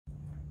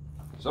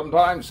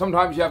Sometimes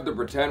you have to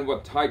pretend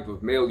what type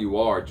of male you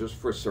are just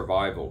for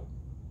survival.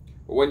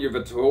 But when you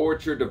have a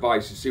torture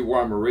device, you see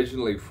where I'm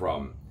originally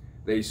from.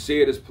 They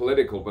see it as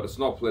political, but it's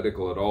not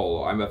political at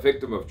all. I'm a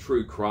victim of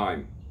true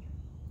crime.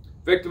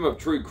 Victim of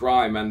true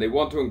crime, and they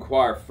want to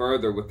inquire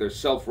further with their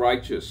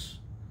self-righteous.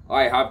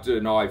 I have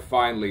to now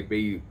finally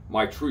be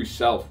my true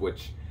self,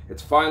 which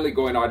it's finally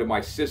going out of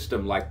my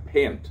system like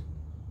paint.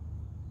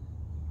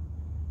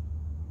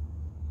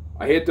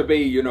 I hate to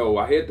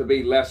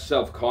be less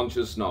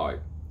self-conscious now.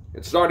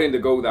 It's starting to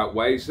go that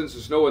way since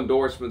there's no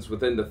endorsements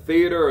within the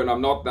theatre and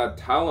I'm not that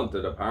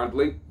talented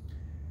apparently.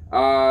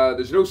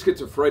 There's no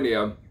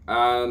schizophrenia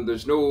and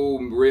there's no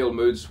real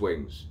mood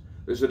swings.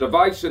 There's a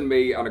device in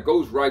me and it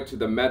goes right to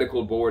the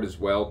medical board as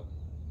well.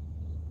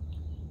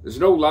 There's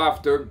no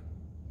laughter.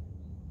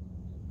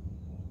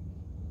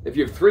 If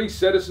you have 3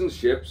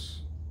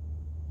 citizenships,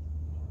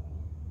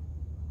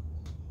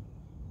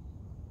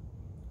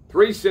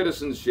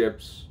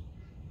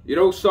 you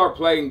don't start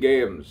playing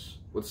games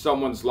with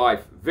someone's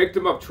life.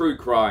 Victim of true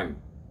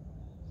crime.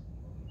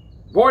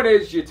 Point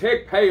is, you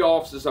take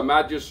payoffs as a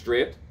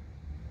magistrate.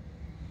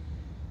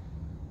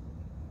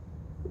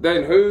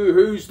 Then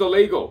who's the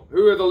legal?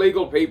 Who are the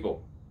legal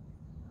people?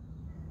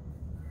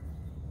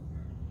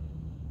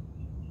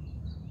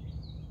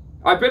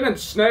 I've been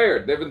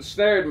ensnared. They've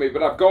ensnared me,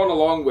 but I've gone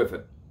along with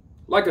it.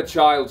 Like a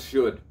child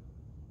should.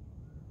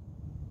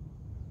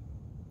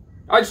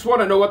 I just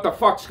want to know what the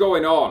fuck's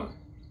going on.